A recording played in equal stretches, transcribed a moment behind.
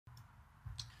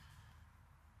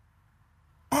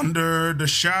Under the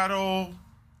shadow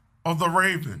of the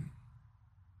raven,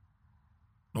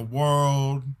 the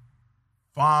world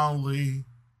finally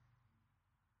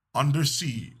under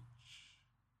siege.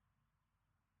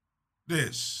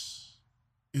 This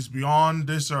is beyond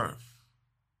this earth.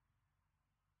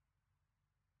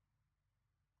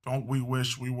 Don't we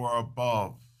wish we were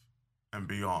above and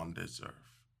beyond this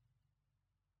earth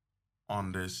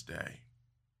on this day?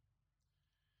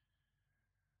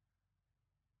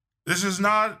 This is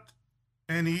not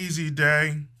an easy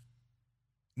day.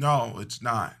 No, it's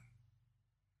not.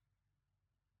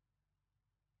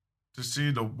 To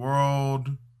see the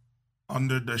world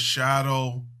under the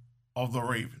shadow of the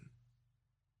raven.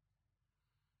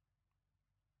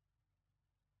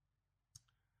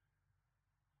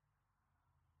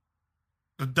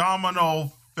 The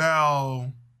domino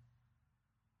fell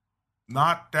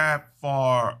not that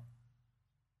far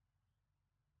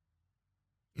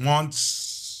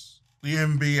once the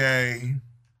NBA,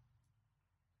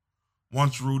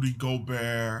 once Rudy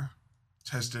Gobert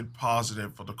tested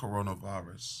positive for the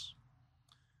coronavirus.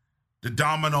 The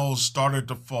dominoes started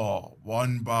to fall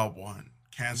one by one,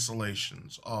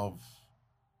 cancellations of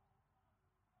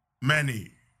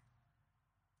many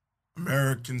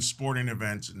American sporting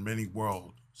events and many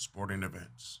world sporting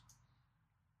events.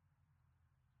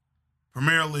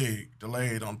 Premier League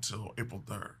delayed until April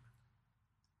 3rd.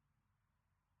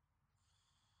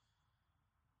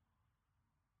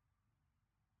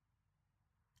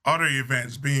 Other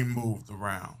events being moved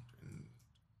around and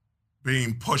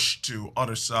being pushed to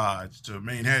other sides, to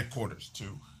main headquarters,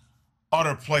 to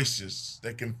other places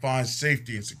that can find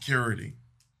safety and security.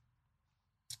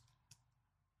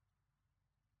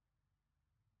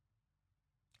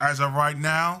 As of right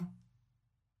now,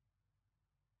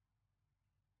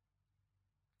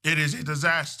 it is a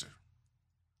disaster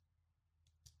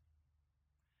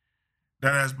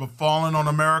that has befallen on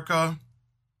America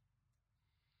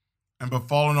and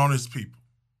befallen on its people.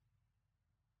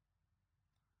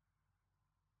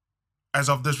 As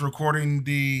of this recording,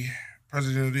 the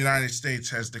President of the United States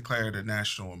has declared a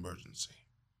national emergency,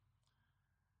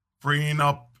 freeing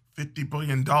up $50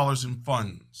 billion in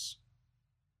funds.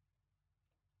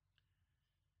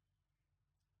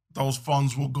 Those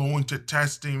funds will go into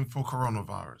testing for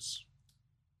coronavirus.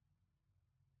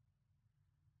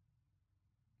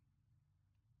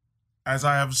 As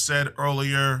I have said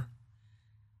earlier,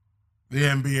 the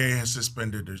NBA has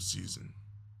suspended their season.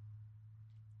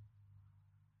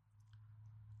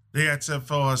 The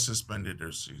XFL has suspended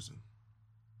their season.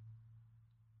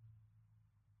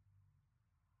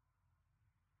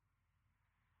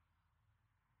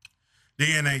 The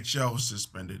NHL has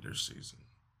suspended their season.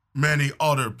 Many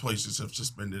other places have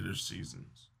suspended their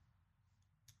seasons.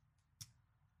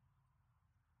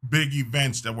 Big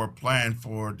events that were planned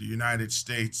for the United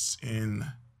States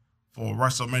for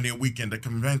WrestleMania weekend, the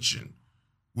convention,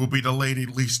 will be delayed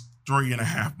at least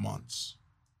 3.5 months.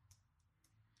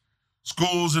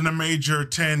 Schools in the major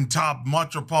 10 top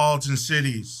metropolitan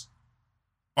cities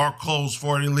are closed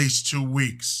for at least 2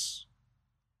 weeks.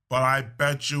 But I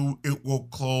bet you it will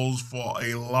close for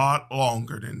a lot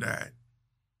longer than that.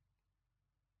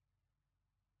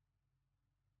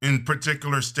 In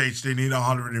particular states, they need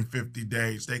 150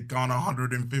 days. They've gone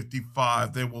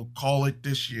 155. They will call it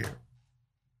this year.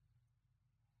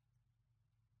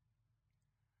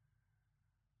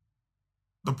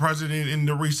 The president in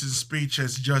the recent speech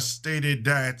has just stated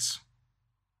that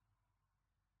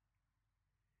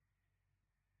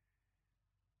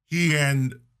he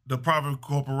and the private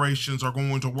corporations are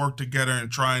going to work together in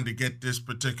trying to get this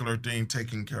particular thing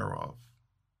taken care of.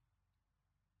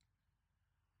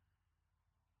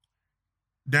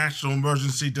 National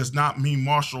emergency does not mean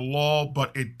martial law,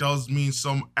 but it does mean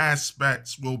some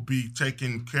aspects will be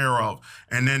taken care of.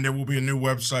 And then there will be a new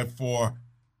website for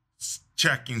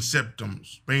checking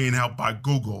symptoms, being helped by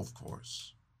Google, of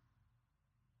course.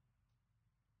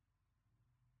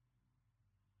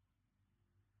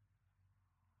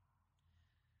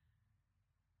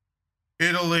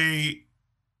 Italy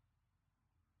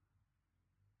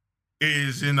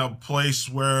is in a place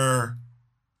where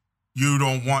you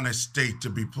don't want a state to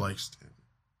be placed in.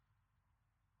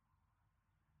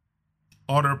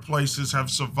 Other places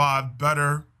have survived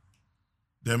better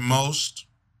than most,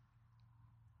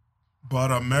 but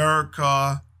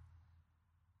America,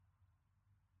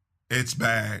 it's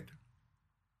bad.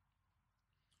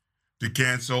 To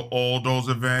cancel all those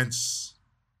events,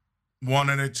 one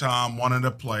at a time, one at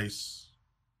a place,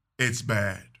 it's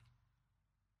bad.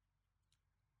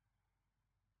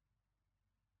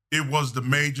 It was the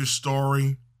major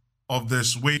story of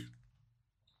this week.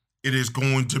 It is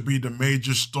going to be the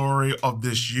major story of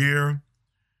this year.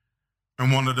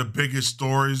 and one of the biggest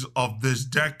stories of this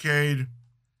decade,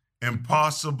 and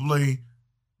possibly,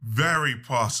 very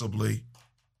possibly,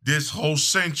 this whole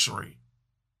century.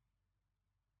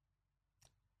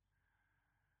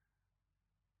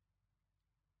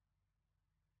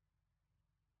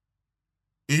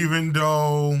 Even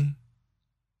though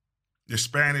the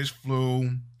Spanish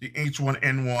flu, the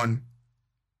H1N1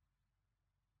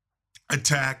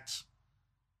 attacked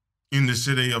in the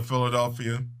city of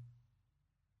Philadelphia,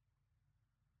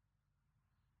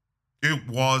 it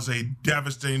was a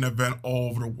devastating event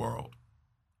all over the world.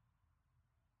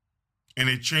 And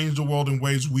it changed the world in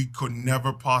ways we could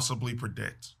never possibly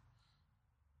predict.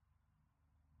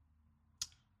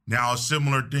 Now, a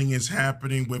similar thing is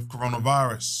happening with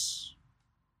coronavirus.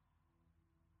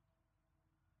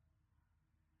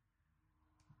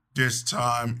 This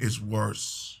time is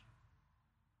worse.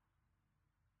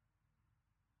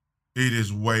 It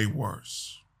is way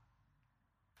worse.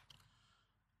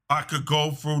 I could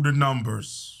go through the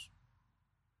numbers.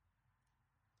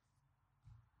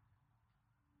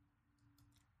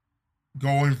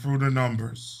 Going through the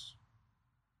numbers.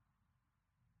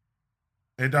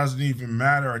 It doesn't even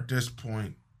matter at this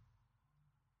point.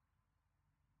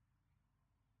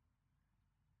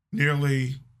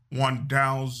 Nearly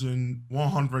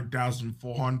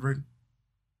 100,400.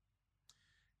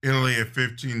 Italy at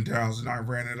 15,000.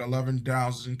 Iran at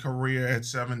 11,000. Korea at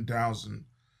 7,000.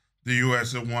 The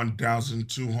US at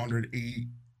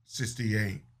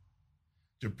 1,268.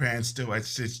 Japan still at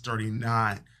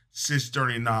 639.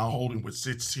 639 holding with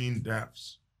 16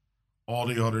 deaths. All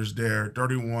the others there,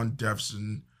 31 deaths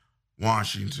in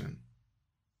Washington.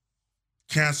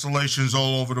 Cancellations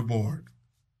all over the board.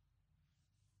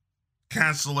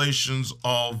 Cancellations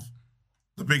of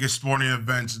the biggest sporting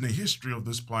events in the history of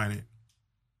this planet.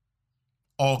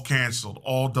 All canceled,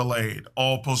 all delayed,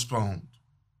 all postponed.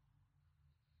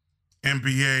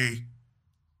 NBA,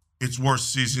 its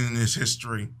worst season in its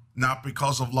history, not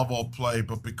because of level of play,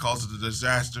 but because of the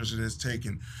disasters it has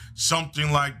taken.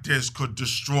 Something like this could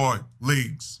destroy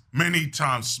leagues many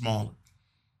times smaller.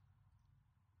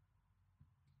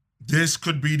 This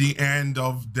could be the end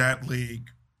of that league.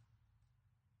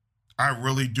 I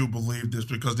really do believe this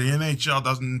because the NHL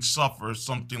doesn't suffer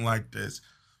something like this.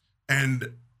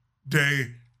 And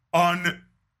the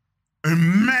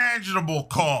unimaginable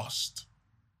cost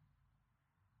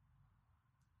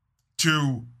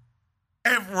to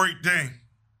everything.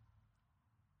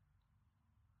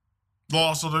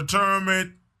 Loss of the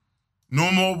tournament,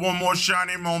 no more one more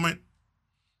shiny moment,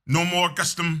 no more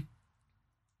custom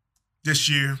this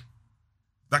year.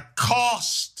 The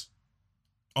cost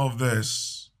of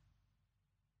this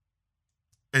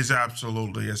is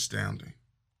absolutely astounding.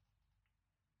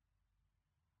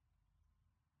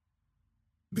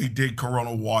 They did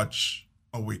Corona Watch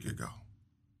a week ago.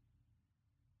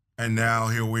 And now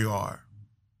here we are.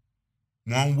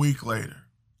 1 week later.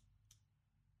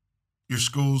 Your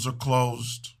schools are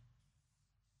closed.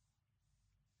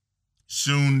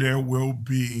 Soon there will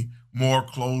be more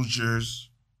closures,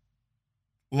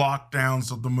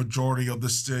 lockdowns of the majority of the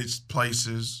state's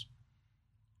places.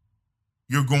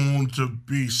 You're going to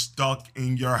be stuck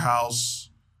in your house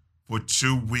for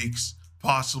 2 weeks,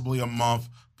 possibly a month,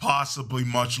 possibly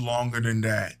much longer than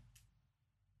that.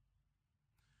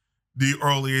 The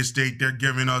earliest date they're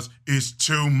giving us is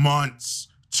 2 months.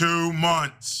 2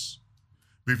 months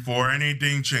before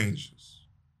anything changes.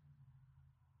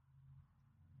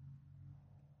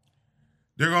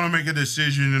 They're going to make a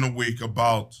decision in a week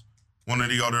about one of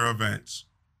the other events,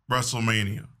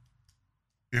 WrestleMania,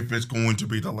 if it's going to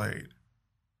be delayed.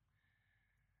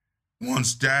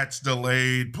 Once that's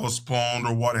delayed, postponed,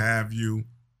 or what have you,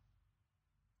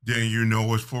 then you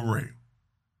know it's for real.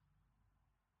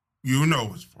 You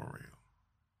know it's for real.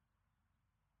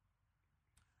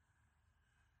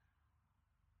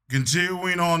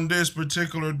 Continuing on this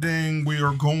particular thing, we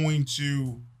are going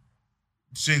to,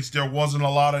 since there wasn't a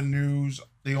lot of news,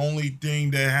 the only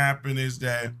thing that happened is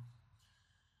that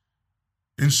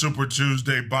in Super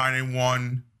Tuesday, Biden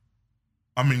won.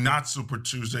 I mean, not Super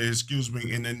Tuesday, excuse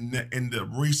me. In the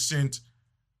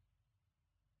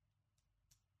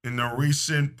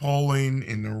recent polling,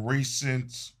 in the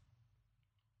recent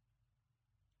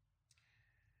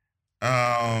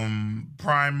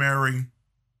primary,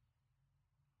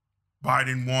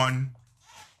 Biden won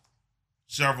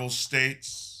several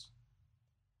states.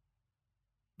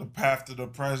 The path to the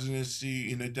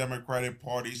presidency in the Democratic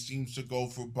Party seems to go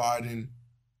for Biden.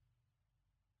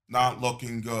 Not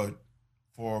looking good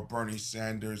for Bernie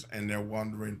Sanders, and they're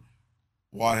wondering,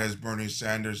 what has Bernie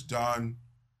Sanders done?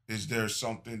 Is there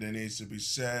something that needs to be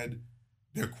said?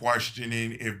 They're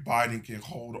questioning if Biden can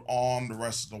hold on the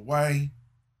rest of the way.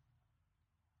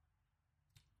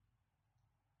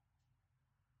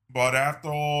 But after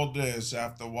all this,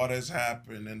 after what has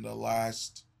happened in the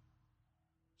last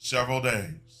several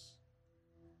days,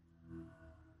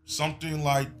 something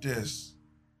like this,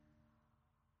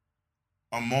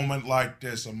 a moment like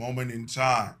this, a moment in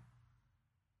time,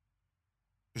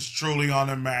 is truly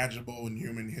unimaginable in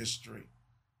human history.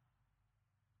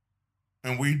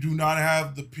 And we do not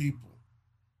have the people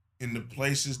in the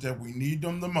places that we need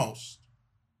them the most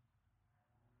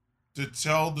to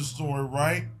tell the story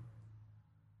right,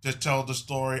 to tell the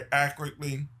story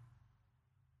accurately,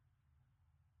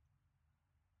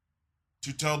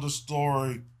 to tell the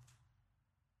story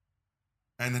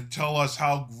and to tell us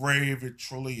how grave it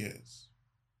truly is.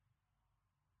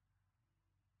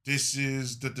 This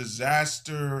is the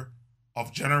disaster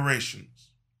of generations,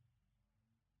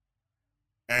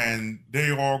 and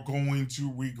they are going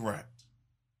to regret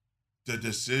the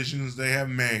decisions they have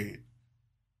made,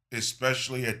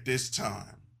 especially at this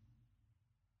time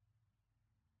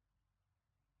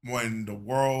when the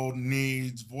world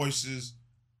needs voices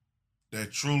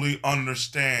that truly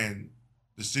understand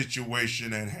the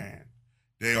situation at hand.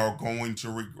 They are going to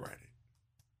regret it.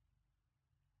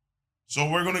 So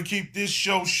we're going to keep this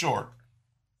show short.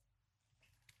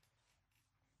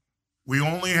 We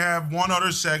only have one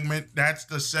other segment. That's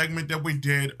the segment that we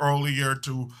did earlier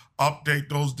to update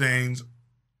those things,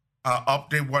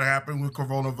 update what happened with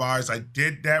coronavirus. I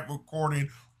did that recording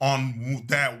on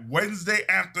that Wednesday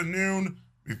afternoon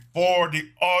before the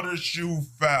other shoe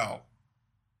fell.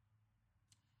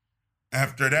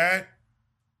 After that,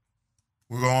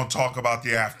 we're going to talk about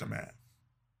the aftermath.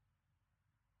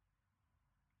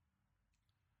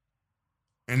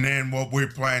 And then what we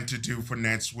plan to do for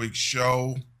next week's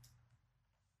show.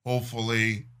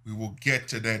 Hopefully, we will get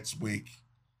to next week.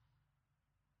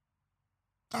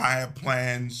 I have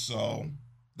plans, so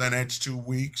the next 2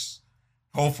 weeks,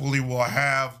 hopefully we'll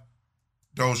have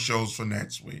those shows for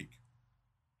next week.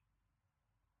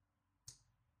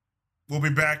 We'll be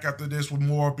back after this with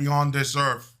more Beyond This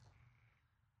Earth.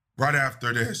 Right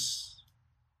after this.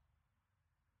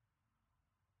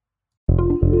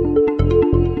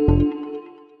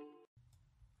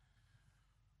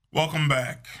 Welcome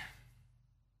back.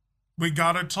 We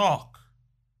gotta talk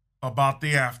about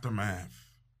the aftermath.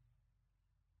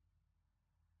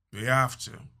 We have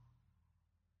to.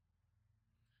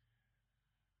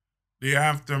 The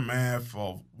aftermath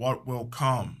of what will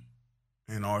come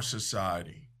in our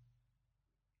society.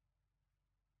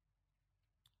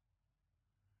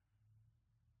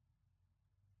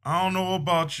 I don't know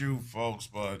about you folks,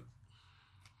 but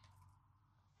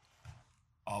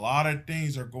a lot of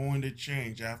things are going to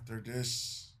change after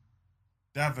this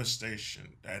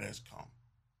devastation that has come.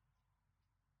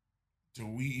 Do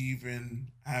we even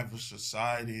have a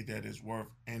society that is worth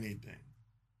anything?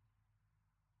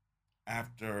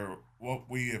 After what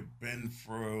we have been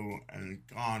through and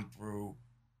gone through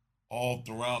all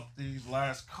throughout these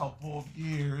last couple of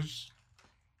years,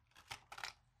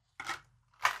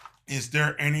 is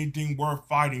there anything worth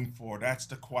fighting for? That's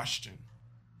the question.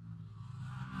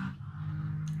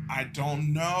 I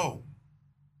don't know.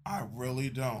 I really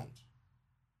don't.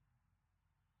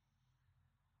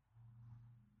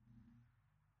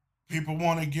 People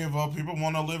want to give up. People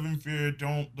want to live in fear.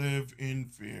 Don't live in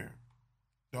fear.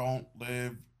 Don't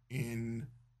live in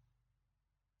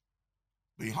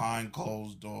behind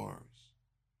closed doors.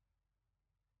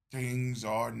 Things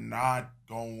are not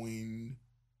going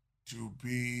to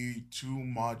be too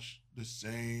much the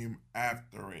same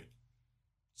after it.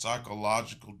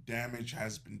 Psychological damage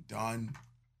has been done.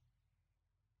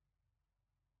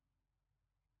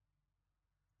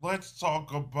 Let's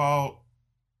talk about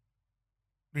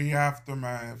the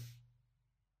aftermath.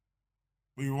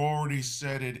 We already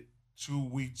said it 2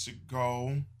 weeks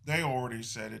ago. They already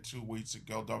said it 2 weeks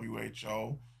ago,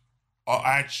 WHO.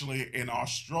 Actually, an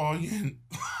Australian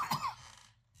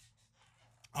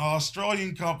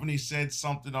Australian company said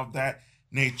something of that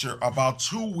nature about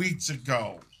 2 weeks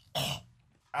ago.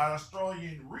 An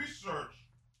Australian research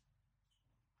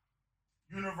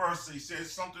university said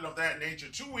something of that nature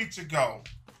 2 weeks ago.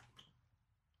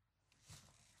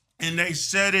 And they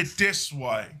said it this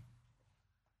way,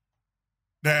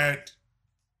 that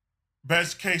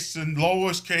best case and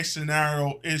lowest case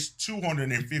scenario is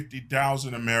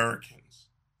 250,000 Americans.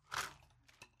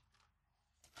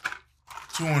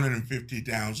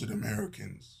 250,000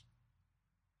 Americans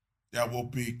that will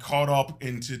be caught up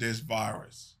into this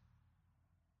virus.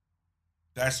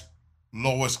 That's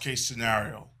lowest case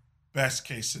scenario. Best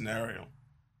case scenario.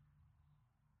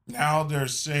 Now they're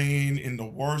saying in the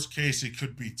worst case, it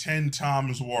could be 10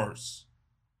 times worse.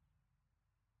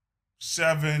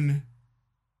 7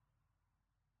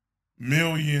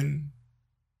 million.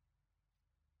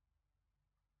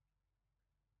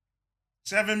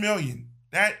 7 million.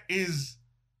 That is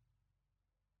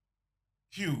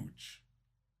huge.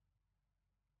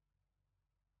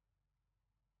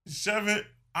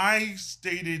 I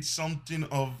stated something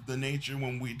of the nature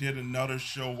when we did another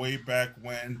show way back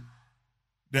when,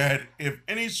 that if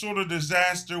any sort of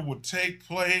disaster would take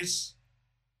place,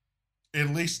 at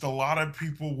least a lot of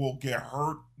people will get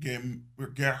hurt,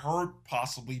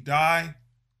 possibly die.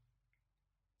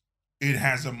 It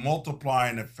has a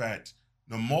multiplying effect.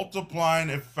 The multiplying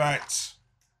effect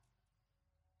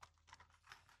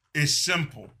is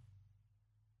simple.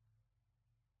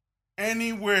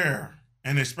 Anywhere,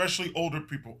 and especially older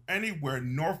people, anywhere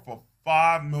north of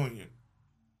 5 million,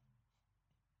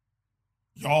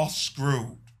 y'all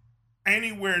screwed.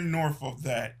 Anywhere north of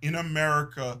that in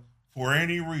America, for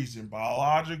any reason,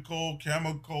 biological,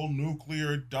 chemical,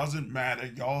 nuclear, doesn't matter,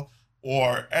 y'all,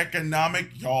 or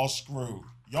economic, y'all screwed.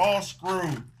 Y'all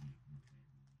screwed.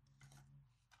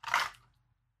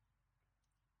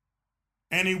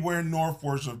 Anywhere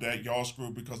northwards of that, y'all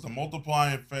screwed, because the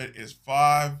multiplying effect is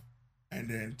 5 and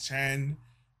then 10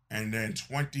 and then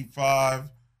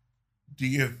 25.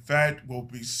 The effect will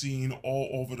be seen all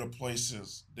over the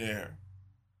places there.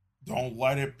 Don't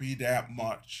let it be that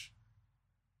much.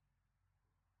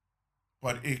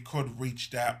 But it could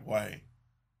reach that way.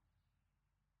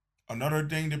 Another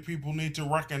thing that people need to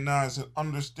recognize and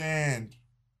understand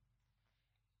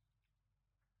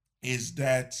is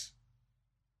that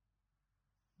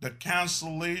the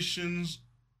cancellations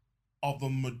of the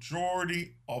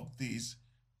majority of these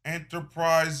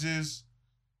enterprises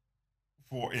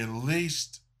for at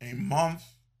least a month,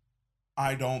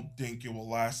 I don't think it will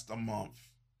last a month.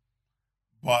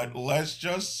 But let's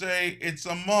just say it's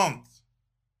a month.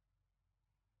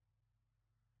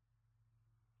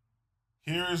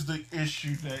 Here's the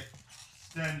issue that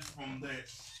stems from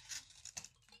this.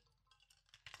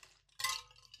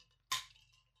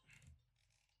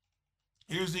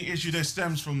 Here's the issue that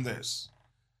stems from this.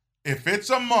 If it's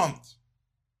a month,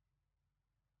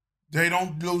 they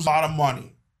don't lose a lot of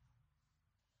money.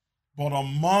 But a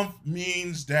month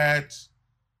means that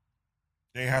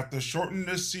they have to shorten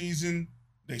the season.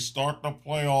 They start the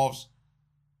playoffs.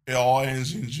 It all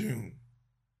ends in June.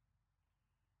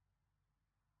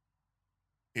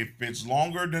 If it's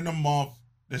longer than a month,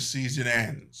 the season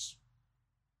ends.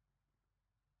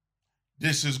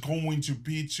 This is going to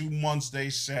be 2 months, they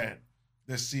said.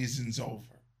 The season's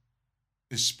over,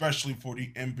 especially for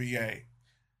the NBA.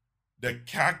 The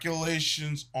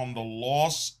calculations on the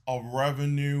loss of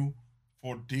revenue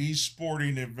for these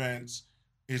sporting events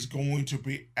is going to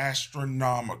be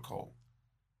astronomical.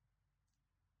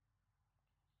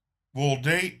 Will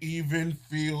they even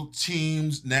field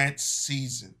teams next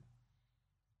season?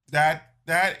 That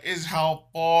is how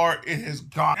far it has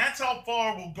gone. That's how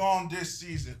far we've gone this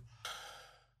season.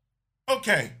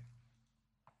 Okay.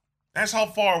 That's how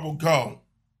far we'll go.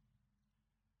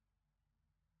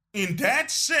 In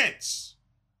that sense,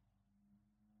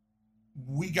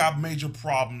 we got major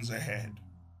problems ahead.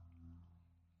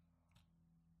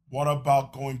 What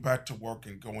about going back to work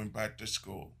and going back to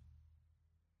school?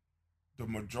 The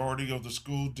majority of the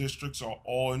school districts are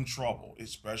all in trouble,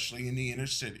 especially in the inner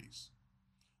cities.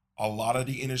 A lot of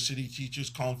the inner city teachers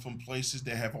come from places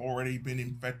that have already been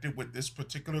infected with this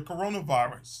particular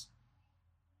coronavirus.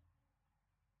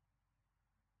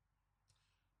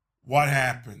 What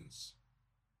happens?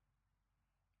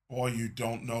 Boy, you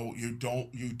don't know. You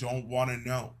don't want to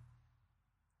know.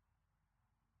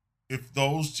 If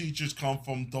those teachers come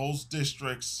from those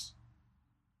districts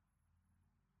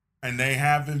and they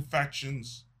have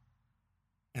infections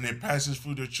and it passes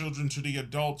through the children to the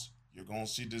adults, you're going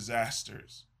to see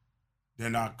disasters. They're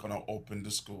not going to open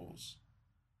the schools.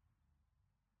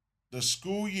 The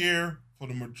school year for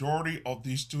the majority of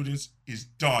these students is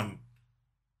done.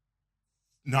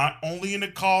 Not only in the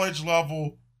college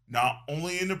level, not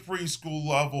only in the preschool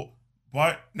level,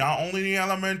 but not only the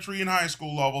elementary and high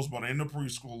school levels, but in the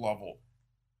preschool level.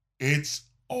 It's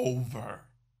over.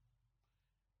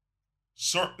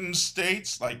 Certain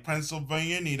states like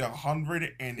Pennsylvania need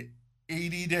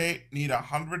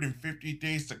 150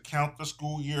 days to count the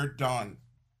school year done.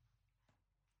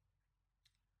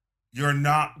 You're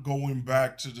not going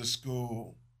back to the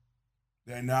school.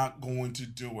 They're not going to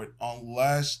do it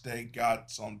unless they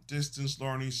got some distance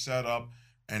learning set up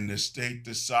and the state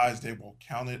decides they will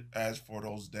count it as for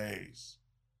those days.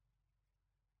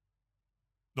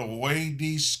 The way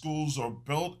these schools are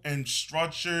built and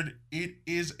structured, it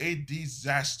is a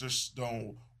disaster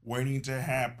stone waiting to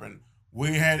happen.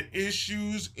 We had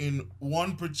issues in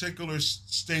one particular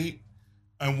state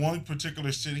and one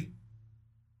particular city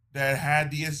that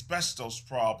had the asbestos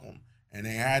problem, and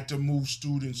they had to move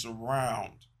students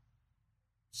around.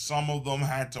 Some of them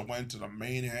had to went to the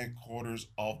main headquarters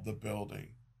of the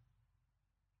building.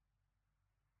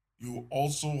 You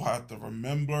also have to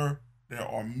remember there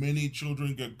are many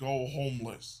children that go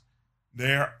homeless.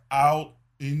 They're out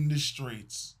in the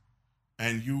streets,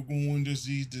 and you're going to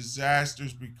see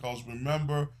disasters because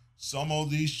remember, some of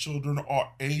these children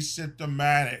are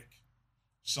asymptomatic.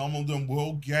 Some of them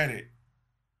will get it.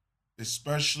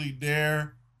 Especially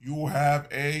there, you have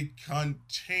a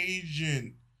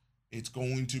contagion. It's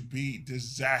going to be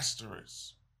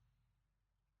disastrous.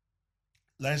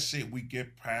 Let's say we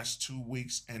get past 2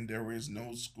 weeks and there is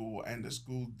no school, and the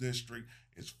school district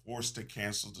is forced to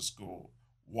cancel the school.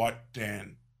 What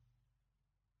then?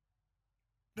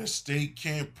 The state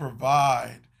can't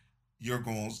provide. You're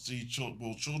going to see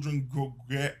will children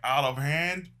get out of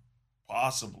hand?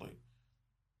 Possibly.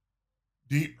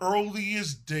 The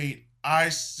earliest date I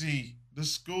see the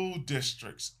school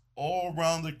districts all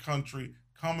around the country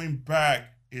coming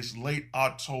back is late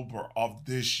October of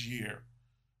this year.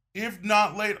 If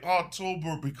not late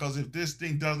October, because if this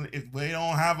thing doesn't, if they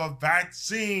don't have a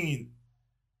vaccine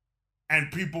and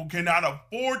people cannot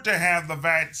afford to have the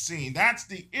vaccine, that's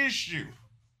the issue.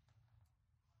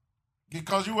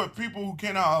 Because you have people who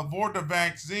cannot afford the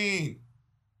vaccine.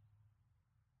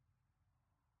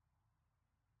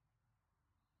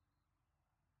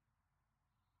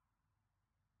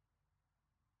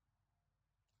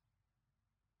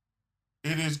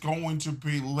 It is going to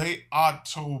be late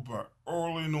October,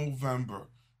 early November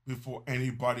before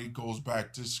anybody goes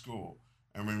back to school.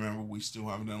 And remember, we still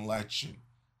have an election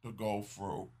to go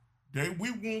through.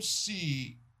 We won't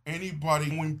see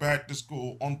anybody going back to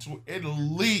school until at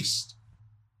least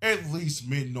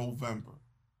mid-November.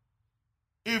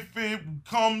 If it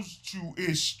comes to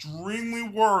extremely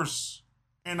worse,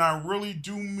 and I really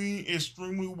do mean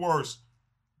extremely worse,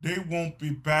 they won't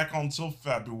be back until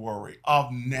February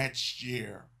of next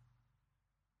year.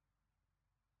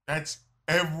 That's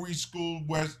every school,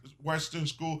 Western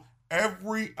school,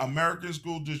 every American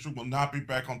school district will not be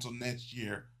back until next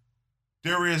year.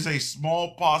 There is a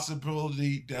small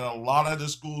possibility that a lot of the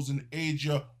schools in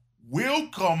Asia will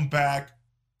come back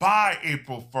by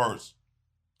April 1st.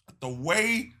 The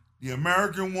way the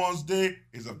American ones did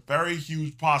is a very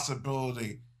huge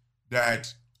possibility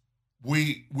that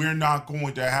we're not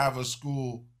going to have a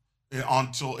school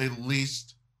until at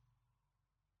least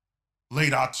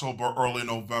late October, early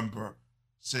November.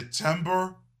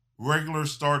 September, regular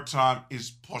start time is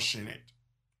pushing it,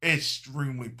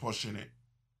 extremely pushing it.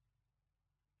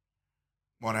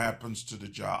 What happens to the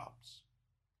jobs?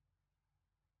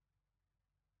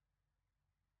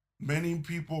 Many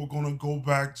people are going to go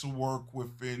back to work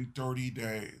within 30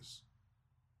 days,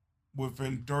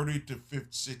 within 30 to 50,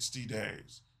 60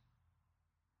 days.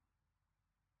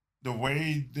 The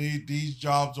way these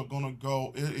jobs are going to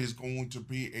go, it is going to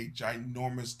be a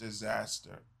ginormous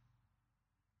disaster.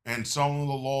 And some of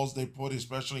the laws they put,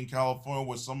 especially in California,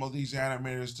 where some of these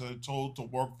animators are told to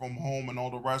work from home and all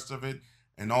the rest of it,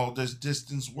 and all this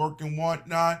distance work and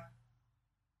whatnot,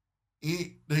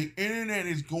 the internet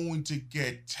is going to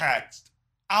get taxed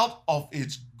out of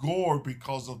its gore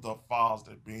because of the files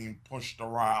that are being pushed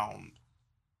around.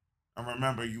 And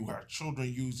remember, you have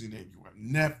children using it, you have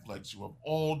Netflix, you have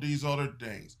all these other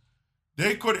things.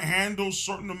 They could handle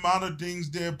certain amount of things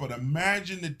there, but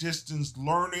imagine the distance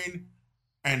learning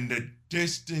and the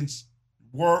distance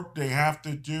work they have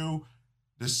to do.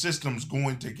 The system's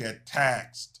going to get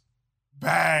taxed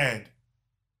bad,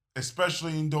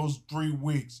 especially in those 3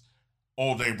 weeks.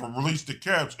 Oh, they released the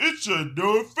caps. It's a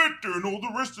no factor and all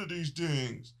the rest of these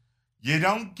things. You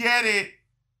don't get it.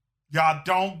 Y'all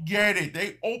don't get it.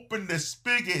 They opened the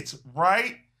spigots,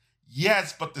 right?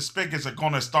 Yes, but the spigots are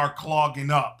going to start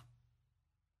clogging up.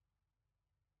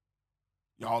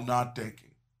 Y'all not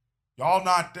thinking. Y'all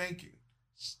not thinking.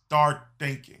 Start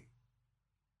thinking.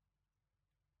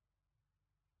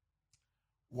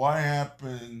 What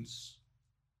happens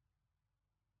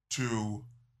to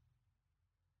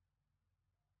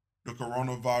the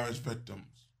coronavirus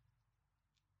victims?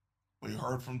 We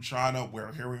heard from China.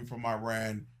 We're hearing from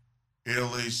Iran.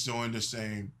 Italy's doing the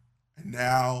same. And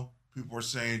now people are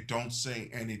saying, don't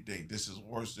say anything. This is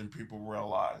worse than people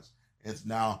realize. It's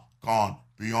now gone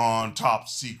beyond top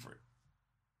secret.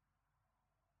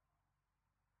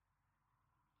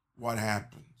 What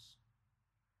happens?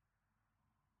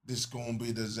 This is going to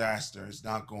be a disaster. It's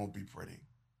not going to be pretty.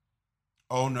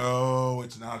 Oh no,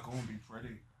 it's not going to be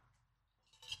pretty.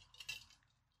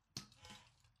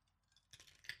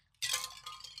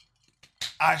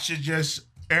 I suggest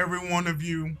every one of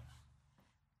you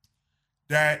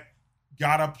that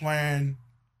got a plan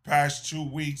past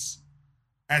 2 weeks,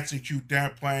 execute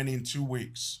that plan in 2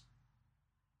 weeks.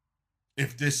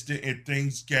 If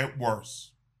things get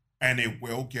worse, and it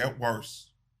will get worse,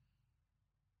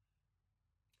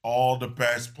 all the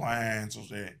best plans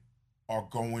of it are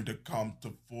going to come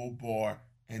to full bore,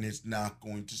 and it's not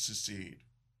going to succeed.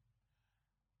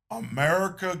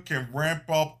 America can ramp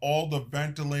up all the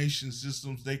ventilation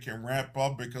systems they can ramp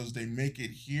up because they make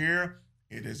it here.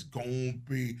 It is going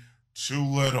to be too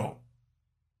little.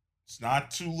 It's not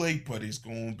too late, but it's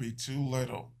going to be too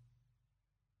little.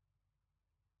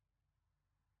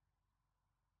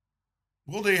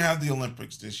 Will they have the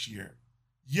Olympics this year?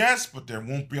 Yes, but there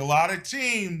won't be a lot of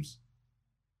teams.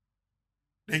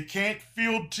 They can't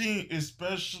field teams,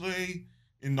 especially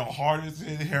in the hardest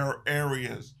hit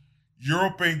areas.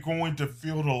 Europe ain't going to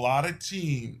field a lot of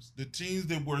teams. The teams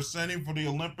that we're sending for the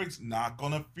Olympics, not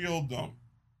going to field them.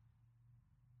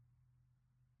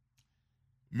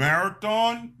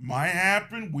 Marathon might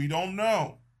happen. We don't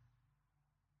know.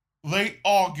 Late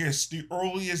August, the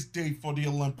earliest date for the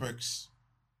Olympics.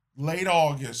 Late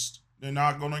August. They're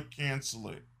not going to cancel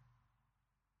it.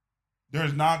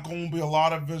 There's not going to be a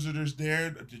lot of visitors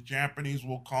there. The Japanese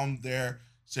will come there,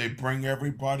 say, bring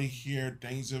everybody here.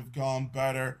 Things have gone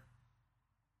better.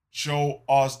 Show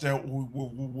us that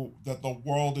that the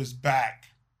world is back.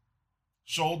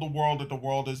 Show the world that the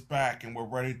world is back and we're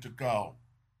ready to go.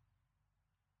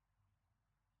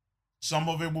 Some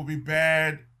of it will be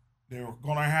bad. They're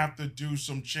going to have to do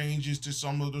some changes to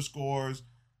some of the scores.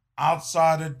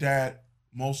 Outside of that,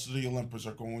 most of the Olympics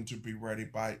are going to be ready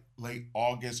by late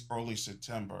August, early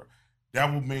September.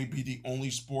 That will maybe the only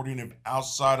sporting event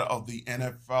outside of the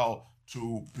NFL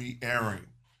to be airing.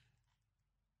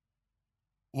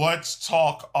 Let's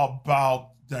talk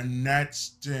about the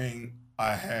next thing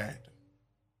ahead.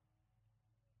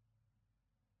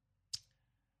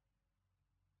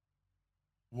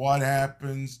 What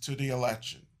happens to the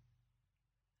election?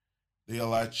 The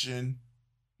election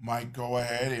might go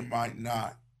ahead, it might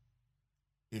not.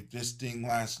 If this thing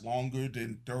lasts longer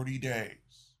than 30 days,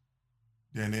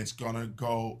 then it's going to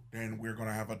go, then we're going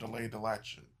to have a delayed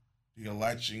election. The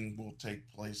election will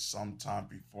take place sometime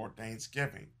before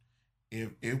Thanksgiving.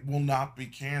 If it will not be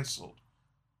canceled,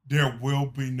 there will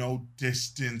be no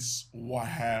distance, what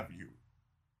have you.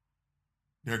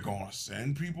 They're going to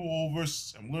send people over,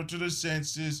 similar to the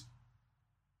census.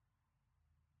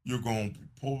 You're going to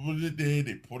put it there.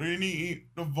 They put it in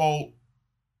the vote.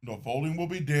 The voting will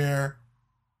be there.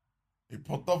 They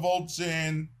put the votes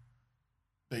in.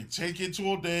 They take it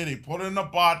to a day. They put it in the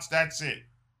box. That's it.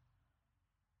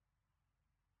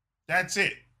 That's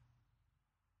it.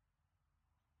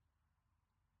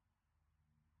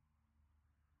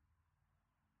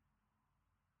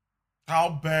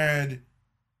 How bad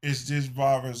is this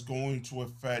virus going to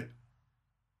affect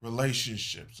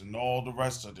relationships and all the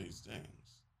rest of these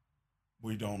things?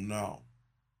 We don't know.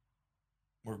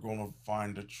 We're going to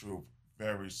find the truth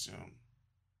very soon.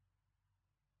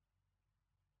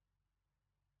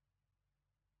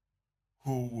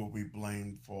 Who will be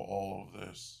blamed for all of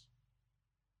this?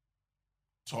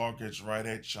 Targets right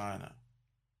at China.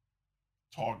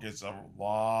 Targets a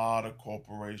lot of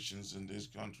corporations in this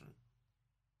country.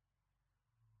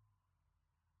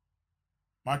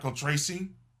 Michael Tracy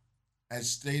has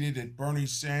stated that Bernie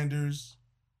Sanders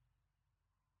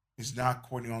is not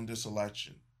quitting on this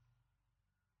election.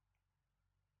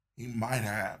 He might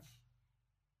have.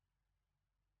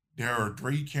 There are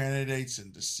 3 candidates,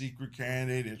 and the secret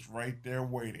candidate is right there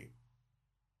waiting.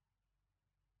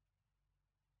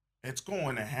 It's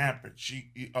going to happen.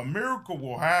 A miracle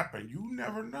will happen. You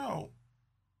never know.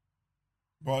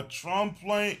 But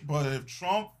if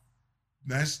Trump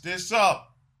messed this up,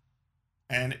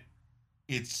 and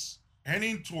it's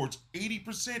heading towards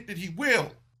 80% that he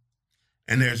will,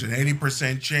 and there's an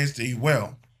 80% chance that he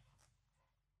will,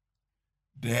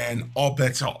 then all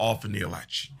bets are off in the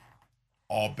election.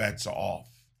 All bets are off.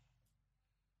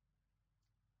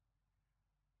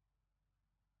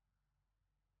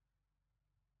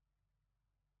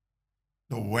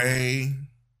 The way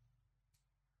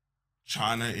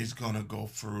China is going to go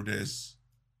through this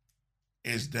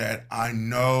is that I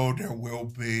know there will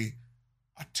be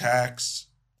attacks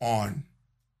on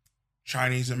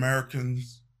Chinese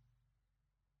Americans.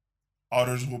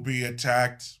 Others will be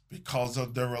attacked because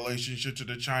of their relationship to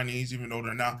the Chinese, even though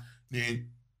they're not. Then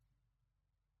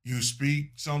you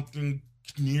speak something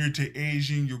near to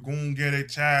Asian, you're going to get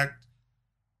attacked.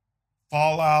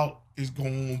 fallout is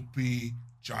going to be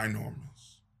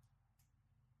ginormous.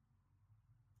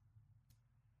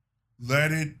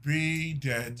 Let it be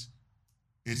that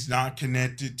it's not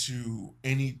connected to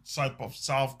any type of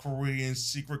South Korean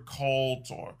secret cult,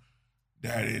 or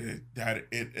that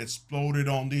it exploded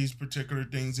on these particular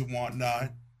things and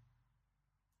whatnot.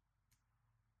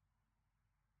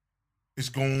 It's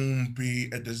going to be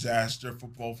a disaster for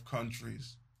both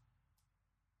countries.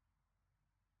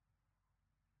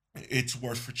 It's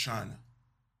worse for China.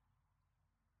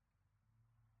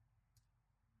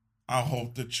 I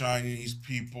hope the Chinese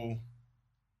people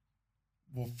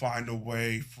will find a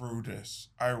way through this.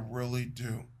 I really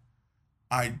do.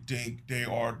 I think they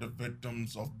are the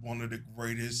victims of one of the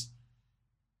greatest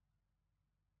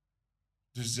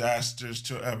disasters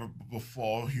to ever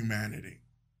befall humanity.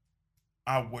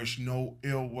 I wish no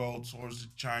ill will towards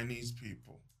the Chinese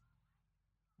people.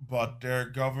 But their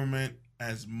government,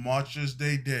 as much as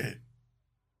they did,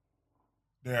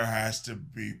 there has to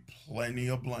be plenty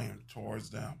of blame towards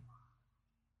them.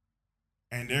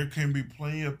 And there can be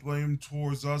plenty of blame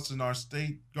towards us and our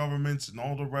state governments and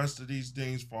all the rest of these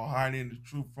things for hiding the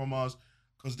truth from us,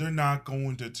 because they're not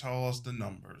going to tell us the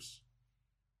numbers.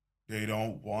 They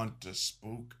don't want to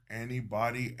spook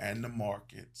anybody and the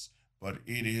markets, but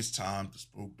it is time to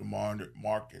spook the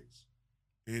markets.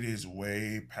 It is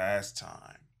way past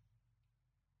time.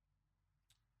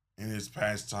 And it's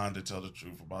past time to tell the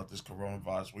truth about this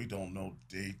coronavirus. We don't know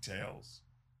details,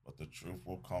 but the truth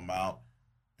will come out,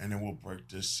 and it will break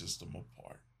this system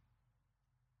apart.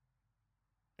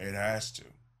 It has to.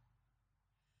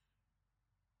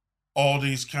 All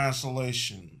these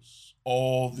cancellations,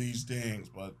 all these things,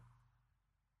 but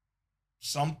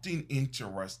something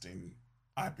interesting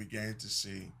I began to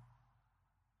see.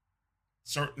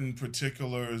 Certain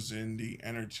particulars in the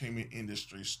entertainment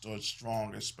industry stood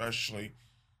strong, especially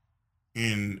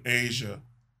in Asia.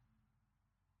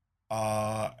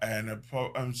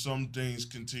 And some things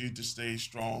continue to stay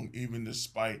strong even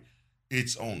despite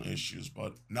its own issues,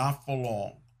 but not for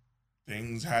long.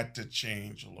 Things had to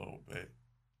change a little bit.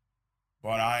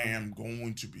 But I am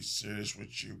going to be serious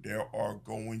with you. There are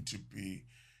going to be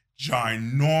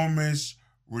ginormous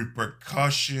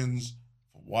repercussions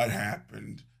for what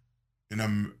happened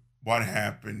what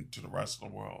happened to the rest of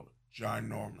the world.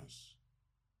 Ginormous.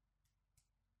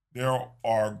 There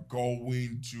are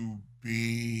going to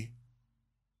be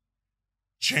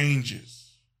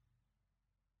changes,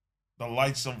 the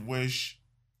likes of which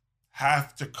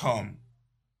have to come,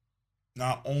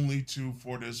 not only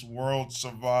for this world's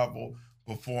survival,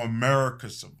 but for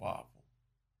America's survival,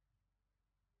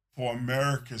 for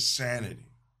America's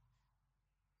sanity.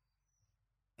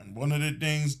 And one of the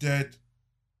things that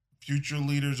future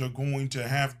leaders are going to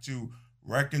have to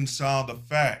reconcile the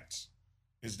facts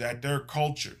is that their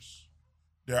cultures,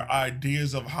 their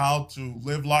ideas of how to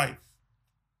live life,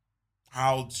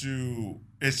 how to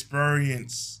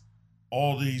experience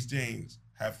all these things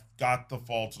have got to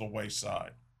fall to the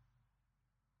wayside.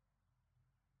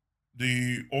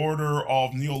 The order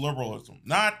of neoliberalism,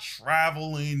 not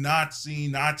traveling, not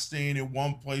seeing, not staying in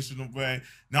one place in a way,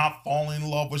 not falling in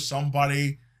love with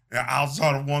somebody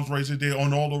outside of one's race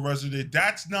and all the rest of it,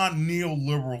 that's not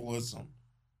neoliberalism.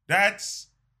 That's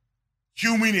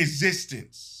human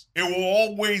existence. It will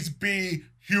always be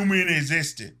human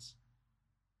existence.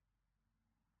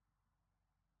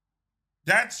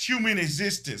 That's human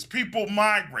existence. People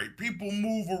migrate. People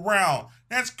move around.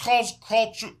 That's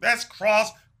culture. That's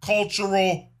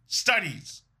cross-cultural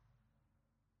studies.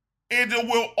 It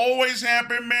will always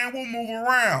happen. Man will move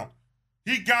around.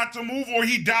 He got to move or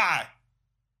he died.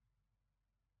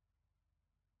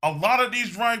 A lot of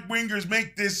these right-wingers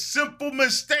make this simple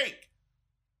mistake,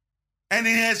 and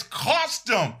it has cost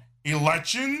them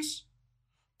elections,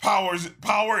 power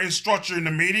and structure in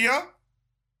the media,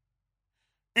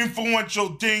 influential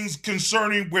things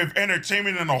concerning with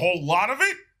entertainment and a whole lot of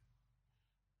it.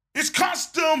 It's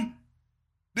cost them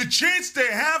the chance to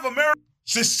have America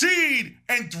succeed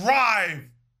and thrive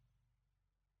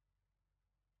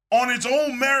on its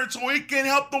own merit so it can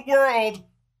help the world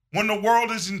when the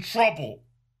world is in trouble.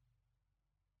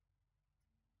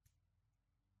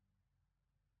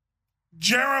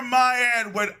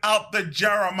 Jeremiah without the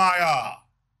Jeremiah.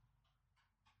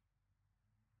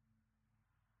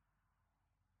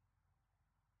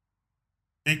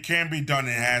 It can be done.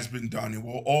 It has been done. It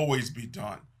will always be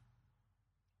done.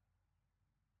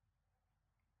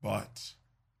 But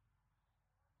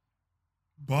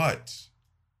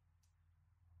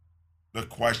the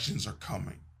questions are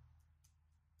coming.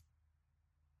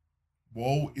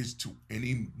 Woe is to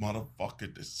any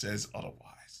motherfucker that says otherwise.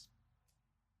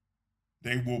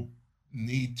 They will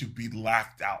need to be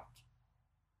laughed out.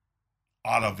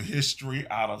 out of history,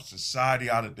 out of society,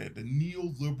 out of the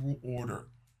neoliberal order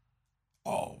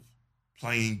of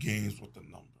playing games with the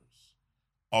numbers,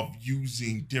 of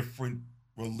using different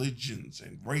religions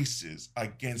and races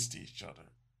against each other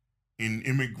in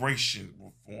immigration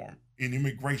reform, in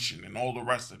immigration, and all the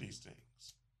rest of these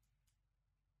things.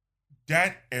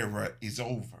 That era is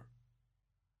over.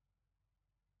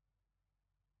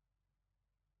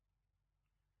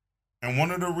 And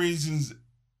one of the reasons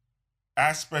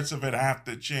aspects of it have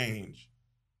to change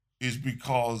is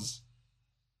because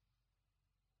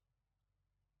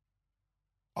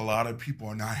a lot of people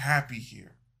are not happy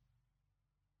here.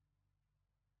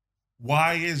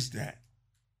 Why is that?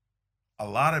 A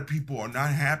lot of people are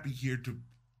not happy here to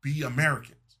be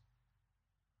Americans,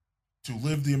 to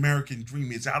live the American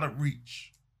dream. It's out of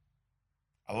reach.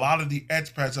 A lot of the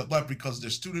expats have left because their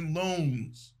student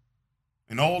loans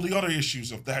and all the other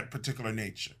issues of that particular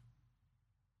nature.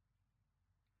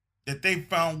 That they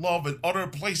found love in other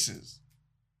places.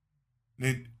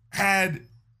 They had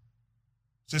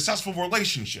successful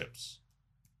relationships.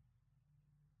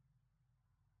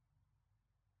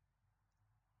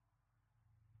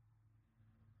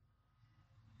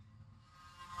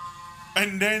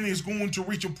 And then it's going to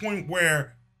reach a point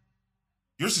where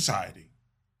your society,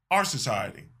 our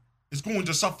society, is going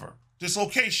to suffer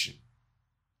dislocation.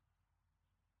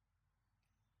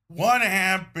 What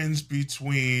happens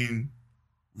between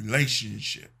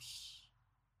relationships,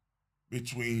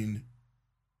 between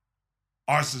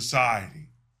our society?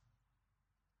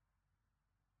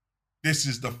 This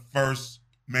is the first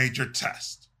major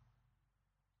test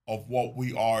of what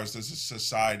we are as a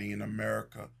society in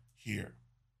America here.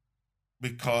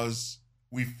 Because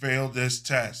we failed this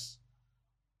test.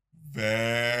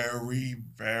 Very,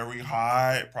 very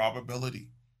high probability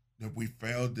that we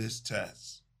failed this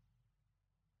test.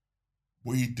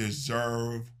 We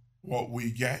deserve what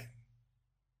we get.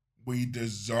 We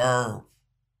deserve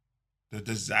the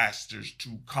disasters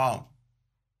to come.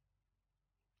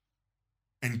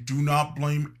 And do not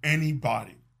blame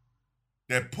anybody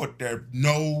that put their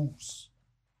nose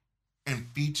and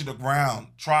feet to the ground,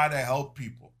 try to help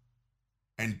people.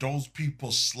 And those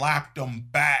people slapped them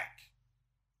back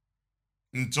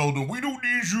and told them, we don't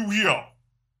need you here.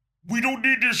 We don't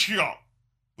need this here.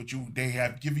 But they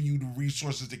have given you the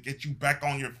resources to get you back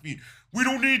on your feet. We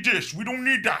don't need this. We don't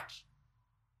need that.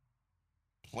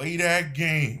 Play that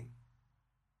game.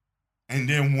 And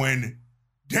then when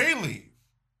they leave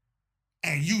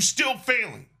and you still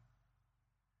failing,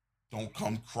 don't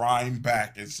come crying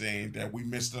back and saying that we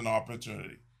missed an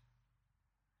opportunity.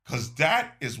 Because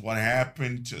that is what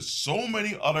happened to so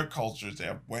many other cultures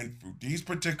that went through these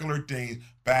particular things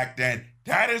back then.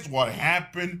 That is what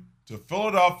happened to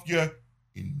Philadelphia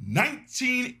in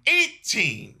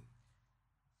 1918.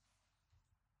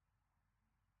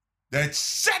 That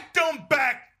set them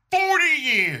back 40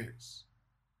 years.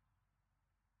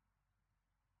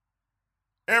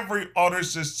 Every other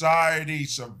society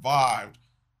survived.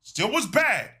 Still was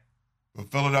bad,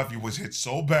 but Philadelphia was hit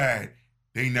so bad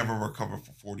they never recovered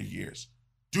for 40 years.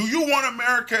 Do you want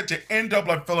America to end up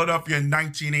like Philadelphia in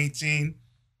 1918?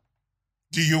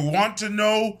 Do you want to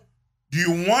know? Do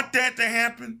you want that to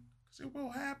happen? Because it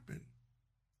will happen.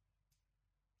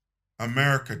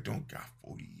 America don't got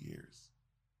 40 years.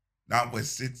 Not with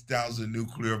 6,000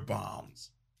 nuclear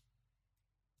bombs.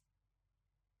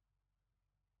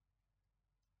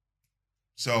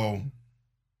 So,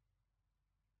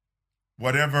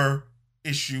 whatever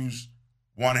issues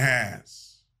one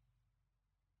has,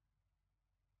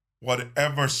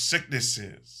 whatever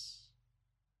sicknesses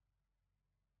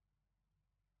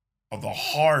of the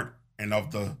heart and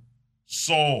of the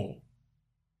soul,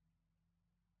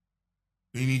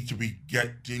 they need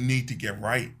to get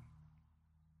right.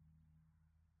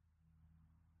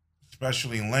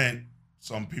 Especially in Lent.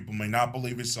 Some people may not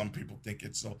believe it. Some people think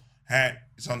it's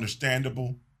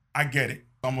understandable. I get it.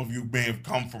 Some of you may have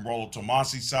come from Rollo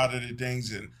Tomasi's side of the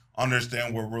things and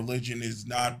understand where religion is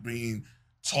not being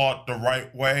taught the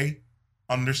right way.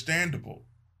 Understandable.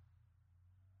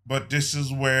 But this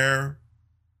is where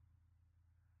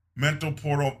mental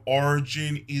port of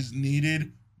origin is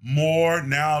needed more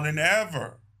now than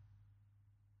ever.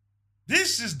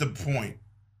 This is the point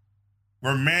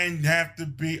where men have to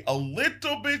be a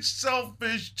little bit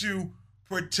selfish to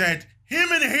protect him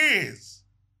and his.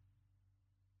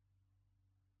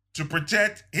 To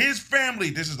protect his family.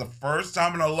 This is the first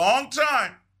time in a long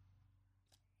time.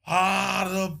 A lot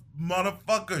of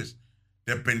motherfuckers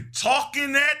that have been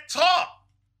talking that talk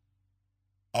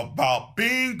about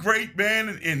being great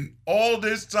men in all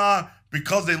this time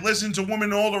because they listen to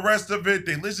women and all the rest of it.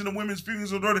 They listen to women's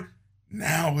feelings.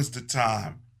 Now is the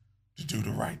time to do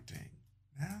the right thing.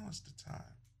 Now is the time.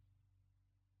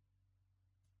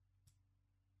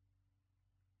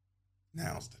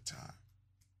 Now's the time.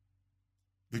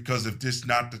 Because if this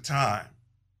not the time,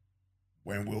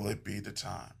 when will it be the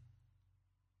time?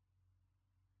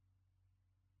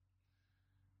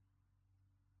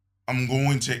 I'm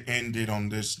going to end it on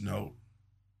this note.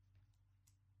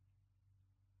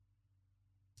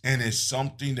 And it's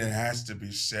something that has to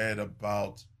be said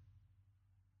about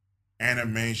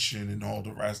animation and all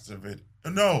the rest of it.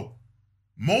 No,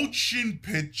 motion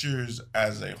pictures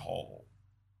as a whole.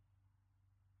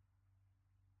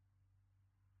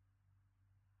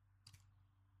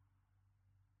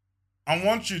 I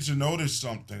want you to notice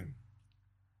something.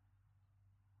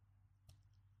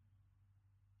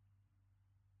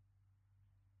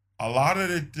 A lot of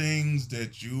the things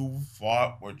that you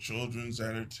thought were children's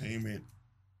entertainment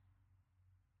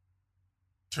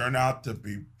turn out to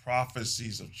be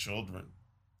prophecies of children.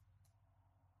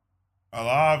 A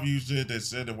lot of you said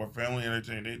that were family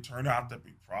entertainment, they turn out to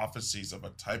be prophecies of a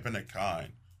type and a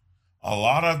kind. A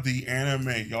lot of the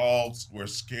anime y'all were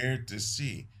scared to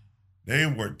see. They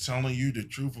were telling you the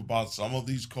truth about some of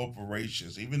these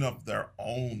corporations, even of their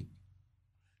own.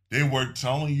 They were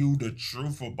telling you the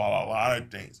truth about a lot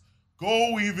of things.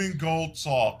 Go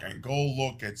talk and go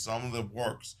look at some of the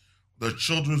works, the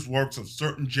children's works of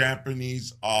certain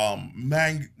Japanese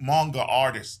manga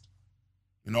artists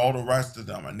and all the rest of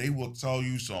them, and they will tell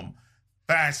you some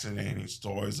fascinating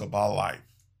stories about life.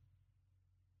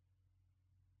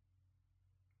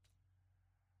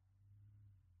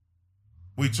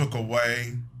 We took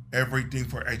away everything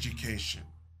for education.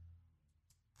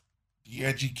 The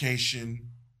education,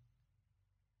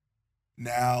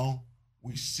 now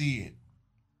we see it.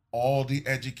 All the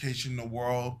education in the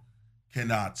world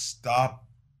cannot stop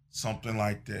something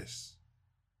like this.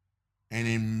 And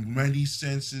in many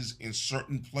senses, in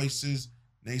certain places,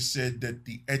 they said that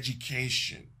the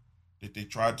education that they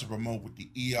tried to promote with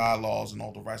the EI laws and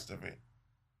all the rest of it,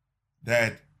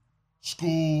 that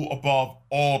school above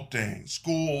all things,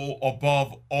 school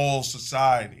above all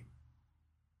society.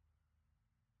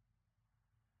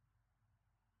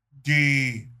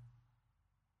 The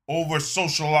over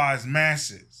socialized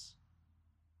masses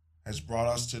has brought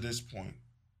us to this point.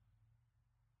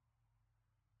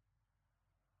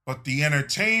 But the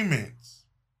entertainment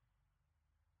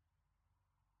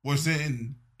was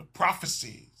in the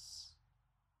prophecies.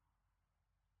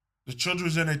 The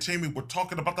children's entertainment were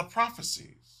talking about the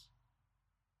prophecies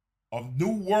of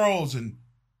new worlds and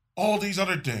all these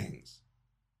other things.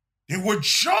 They were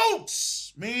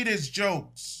jokes, made as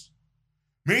jokes,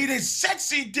 made as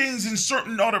sexy things in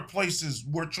certain other places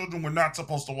where children were not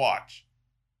supposed to watch.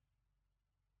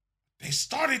 They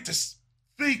started to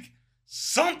think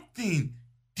something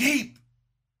deep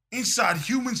inside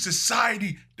human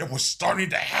society that was starting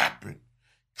to happen,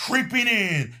 creeping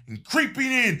in and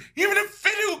creeping in. Even in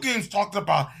video games talked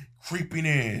about creeping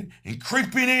in and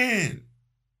creeping in.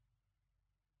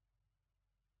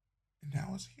 And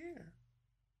now it's here.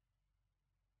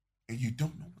 And you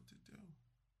don't know what to do.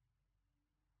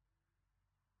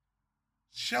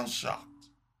 Shell-shocked.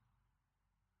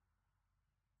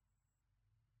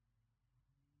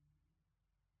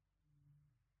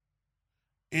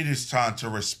 It is time to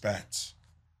respect.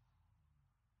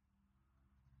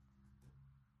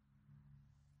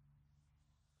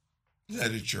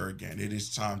 Literature again. It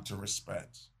is time to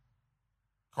respect.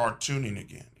 Cartooning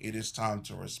again. It is time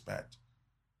to respect.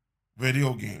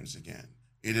 Video games again.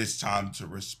 It is time to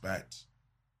respect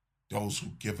those who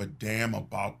give a damn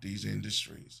about these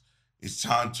industries. It's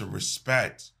time to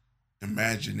respect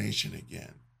imagination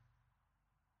again.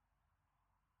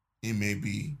 It may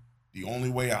be the only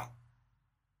way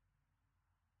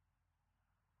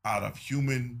out of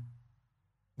human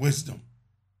wisdom,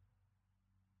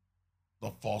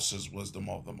 the falsest wisdom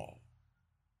of them all.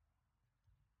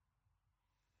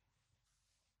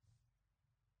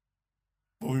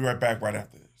 We'll be right back right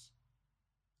after this.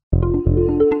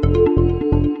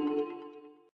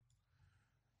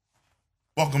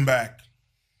 Welcome back.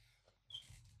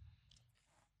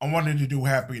 I wanted to do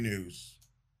happy news.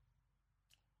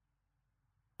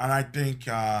 And I think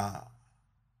I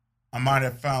might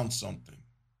have found something.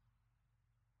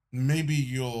 Maybe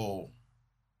you'll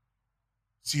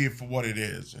see it for what it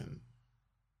is, and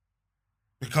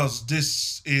because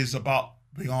this is about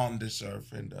beyond this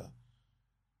earth, and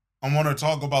I want to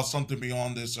talk about something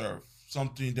beyond this earth,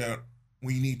 something that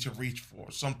we need to reach for,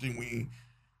 something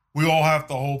we all have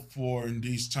to hope for in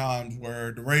these times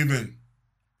where the raven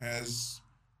has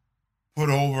put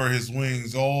over his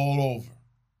wings all over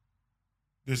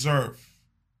this earth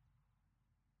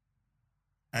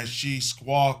as she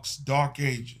squawks dark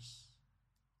ages.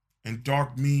 and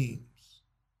dark memes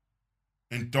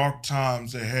and dark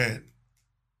times ahead.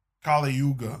 Kali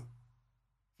Yuga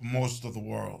for most of the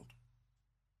world.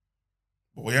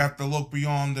 But we have to look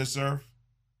beyond this earth,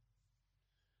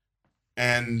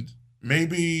 and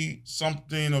maybe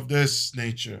something of this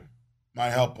nature might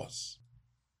help us.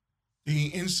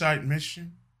 The InSight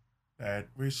mission that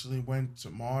recently went to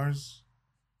Mars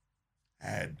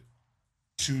had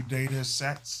two data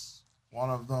sets, one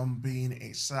of them being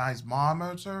a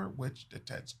seismometer, which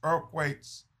detects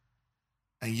earthquakes.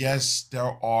 And yes,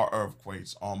 there are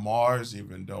earthquakes on Mars,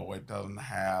 even though it doesn't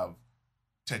have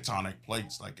tectonic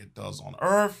plates like it does on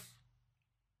Earth.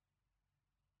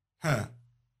 Huh.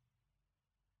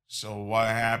 So what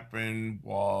happened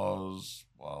was,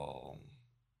 well,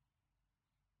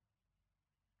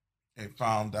 they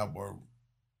found that were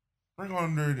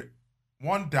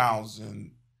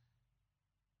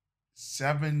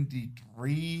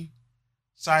 1,073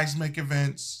 seismic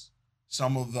events.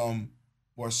 Some of them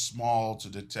were small to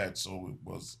detect, so it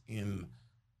was in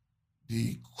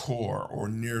the core or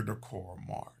near the core of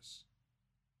Mars.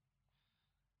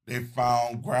 They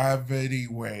found gravity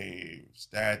waves,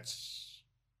 that's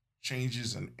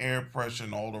changes in air pressure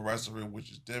and all the rest of it, which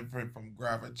is different from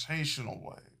gravitational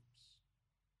waves.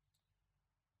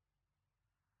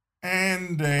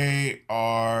 And they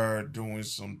are doing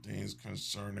some things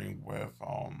concerning with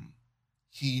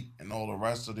heat and all the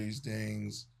rest of these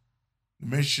things. The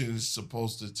mission is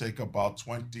supposed to take about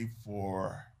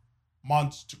 24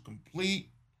 months to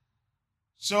complete.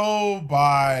 So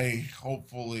by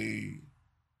hopefully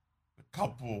a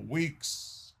couple of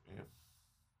weeks, if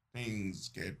things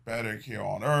get better here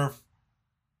on Earth,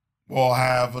 we'll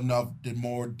have enough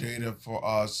more data for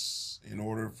us in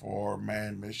order for a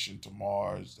manned mission to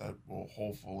Mars that will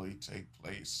hopefully take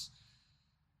place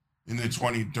in the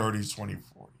 2030s,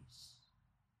 2040s,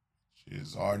 which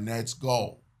is our next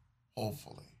goal,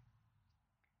 hopefully,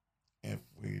 if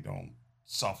we don't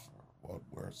suffer what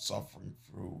we're suffering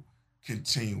through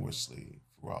continuously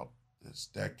throughout this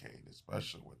decade,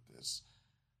 especially with this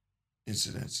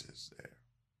incidences there.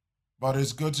 But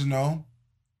it's good to know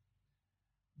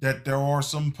that there are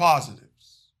some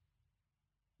positives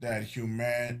that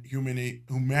humanity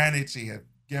have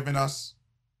given us,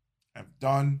 have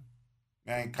done,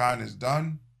 mankind has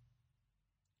done.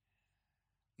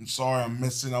 I'm sorry I'm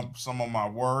messing up some of my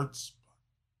words.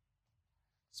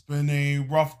 It's been a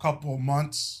rough couple of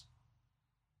months,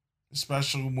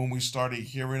 especially when we started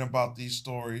hearing about these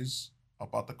stories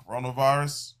about the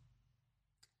coronavirus.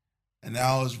 And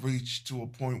now it's reached to a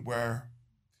point where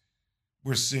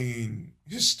we're seeing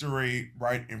history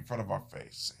right in front of our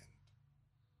face. And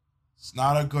it's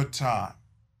not a good time.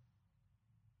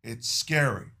 It's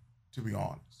scary, to be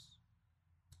honest.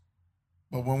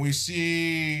 But when we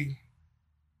see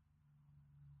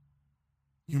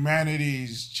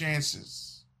humanity's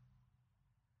chances,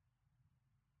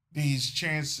 these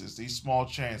small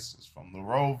chances from the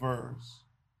rovers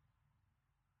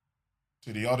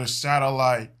to the other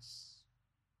satellites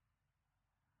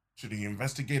to the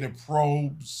investigative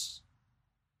probes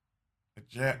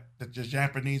that the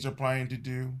Japanese are planning to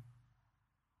do,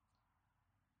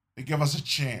 they give us a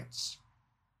chance,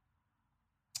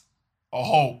 a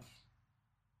hope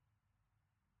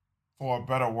for a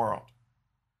better world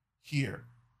here.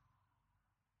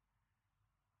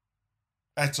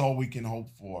 That's all we can hope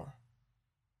for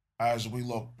as we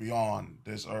look beyond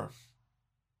this earth,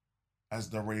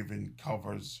 as the raven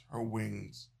covers her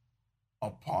wings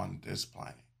upon this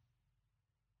planet.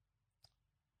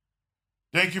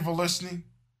 Thank you for listening.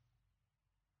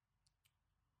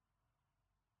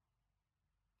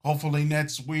 Hopefully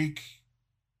next week,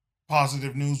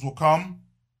 positive news will come.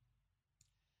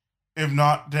 If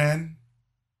not, then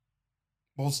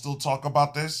we'll still talk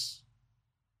about this.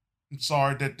 I'm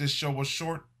sorry that this show was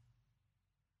short,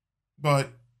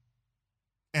 but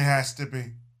it has to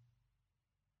be.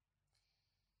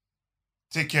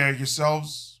 Take care of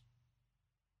yourselves.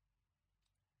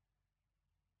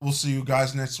 We'll see you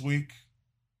guys next week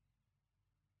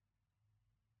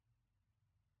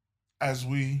as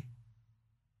we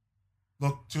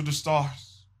look to the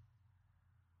stars.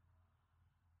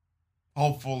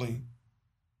 Hopefully,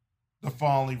 to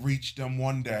finally reach them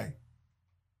one day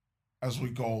as we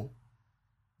go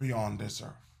beyond this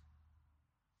earth.